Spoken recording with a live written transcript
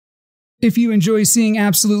If you enjoy seeing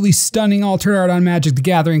absolutely stunning altered art on Magic the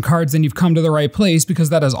Gathering cards, then you've come to the right place,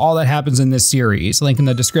 because that is all that happens in this series. Link in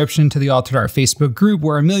the description to the Altered Art Facebook group,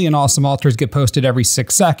 where a million awesome alters get posted every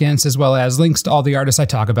 6 seconds, as well as links to all the artists I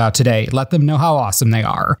talk about today. Let them know how awesome they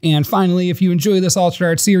are. And finally, if you enjoy this Altered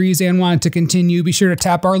Art series and want it to continue, be sure to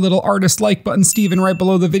tap our little artist like button, Steven, right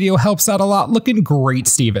below the video. Helps out a lot. Looking great,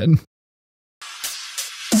 Steven.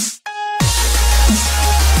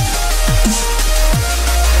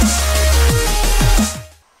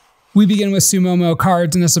 We begin with Sumomo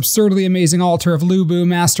cards in this absurdly amazing altar of Lubu,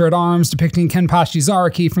 Master at Arms, depicting Kenpachi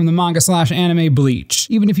Zaraki from the manga/anime Bleach.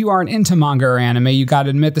 Even if you aren't into manga or anime, you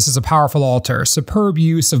gotta admit this is a powerful altar. Superb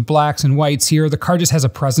use of blacks and whites here, the card just has a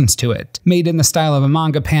presence to it. Made in the style of a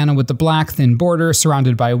manga panel with the black thin border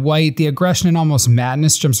surrounded by white, the aggression and almost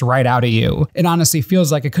madness jumps right out at you. It honestly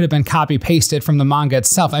feels like it could have been copy-pasted from the manga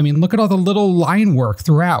itself. I mean, look at all the little line work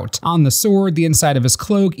throughout. On the sword, the inside of his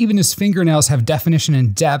cloak, even his fingernails have definition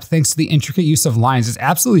and depth thanks to the intricate use of lines. Is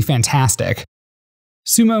absolutely fantastic.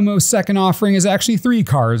 Sumomo's second offering is actually 3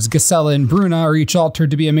 cards. Gisela and Bruna are each altered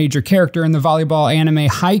to be a major character in the volleyball anime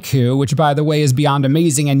Haikyuu, which by the way is beyond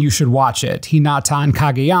amazing and you should watch it. Hinata and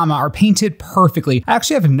Kageyama are painted perfectly. I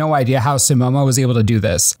actually have no idea how Sumomo was able to do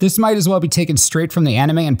this. This might as well be taken straight from the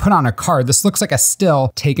anime and put on a card. This looks like a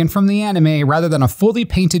still taken from the anime rather than a fully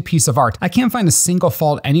painted piece of art. I can't find a single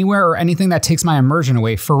fault anywhere or anything that takes my immersion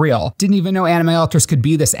away, for real. Didn't even know anime alters could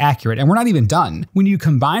be this accurate, and we're not even done. When you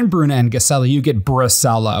combine Bruna and Gisela, you get Bracella.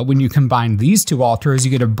 When you combine these 2 alters,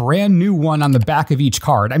 you get a brand new one on the back of each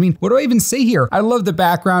card. I mean, what do I even say here? I love the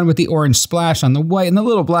background with the orange splash on the white and the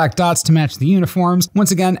little black dots to match the uniforms. Once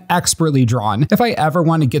again, expertly drawn. If I ever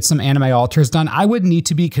want to get some anime alters done, I would need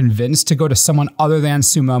to be convinced to go to someone other than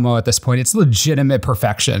Sumomo at this point. It's legitimate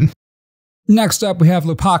perfection. Next up, we have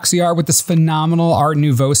Lupoxy art with this phenomenal Art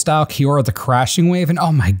Nouveau style Kiora the Crashing Wave, and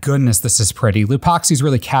oh my goodness, this is pretty. Lupoxy's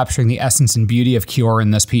really capturing the essence and beauty of Kiora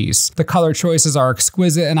in this piece. The color choices are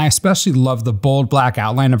exquisite, and I especially love the bold black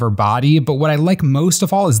outline of her body, but what I like most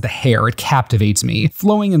of all is the hair. It captivates me.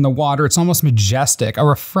 Flowing in the water, it's almost majestic. A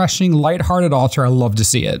refreshing, lighthearted altar. I love to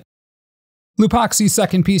see it. Lupoxy's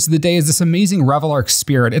second piece of the day is this amazing Revel Arc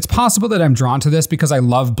Spirit. It's possible that I'm drawn to this because I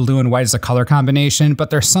love blue and white as a color combination, but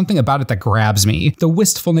there's something about it that grabs me. The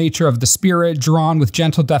wistful nature of the spirit, drawn with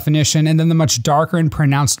gentle definition, and then the much darker and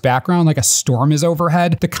pronounced background like a storm is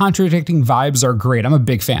overhead. The contradicting vibes are great. I'm a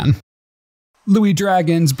big fan. Louis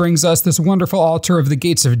Dragons brings us this wonderful altar of the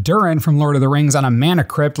Gates of Durin from Lord of the Rings on a mana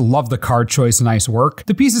crypt. Love the card choice, nice work.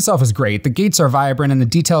 The piece itself is great. The gates are vibrant and the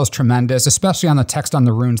detail is tremendous, especially on the text on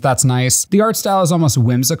the runes. That's nice. The art style is almost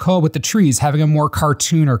whimsical, with the trees having a more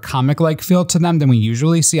cartoon or comic-like feel to them than we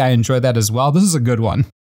usually see. I enjoy that as well. This is a good one.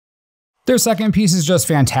 Their second piece is just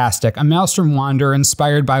fantastic. A Maelstrom Wanderer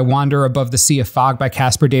inspired by Wander Above the Sea of Fog by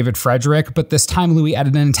Caspar David Friedrich, but this time Louis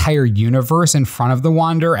added an entire universe in front of the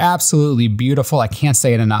Wanderer. Absolutely beautiful. I can't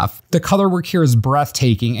say it enough. The color work here is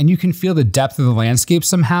breathtaking, and you can feel the depth of the landscape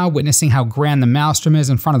somehow, witnessing how grand the Maelstrom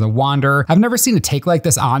is in front of the Wanderer. I've never seen a take like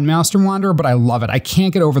this on Maelstrom Wanderer, but I love it. I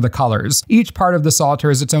can't get over the colors. Each part of this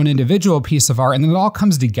altar is its own individual piece of art, and then it all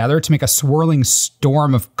comes together to make a swirling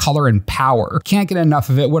storm of color and power. Can't get enough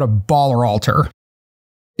of it. What a baller altar.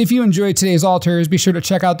 If you enjoyed today's altars, be sure to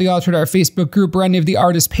check out the Altered Art Facebook group or any of the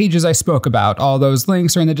artist pages I spoke about. All those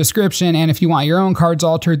links are in the description, and if you want your own cards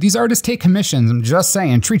altered, these artists take commissions. I'm just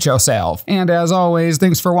saying, treat yourself. And as always,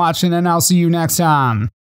 thanks for watching, and I'll see you next time.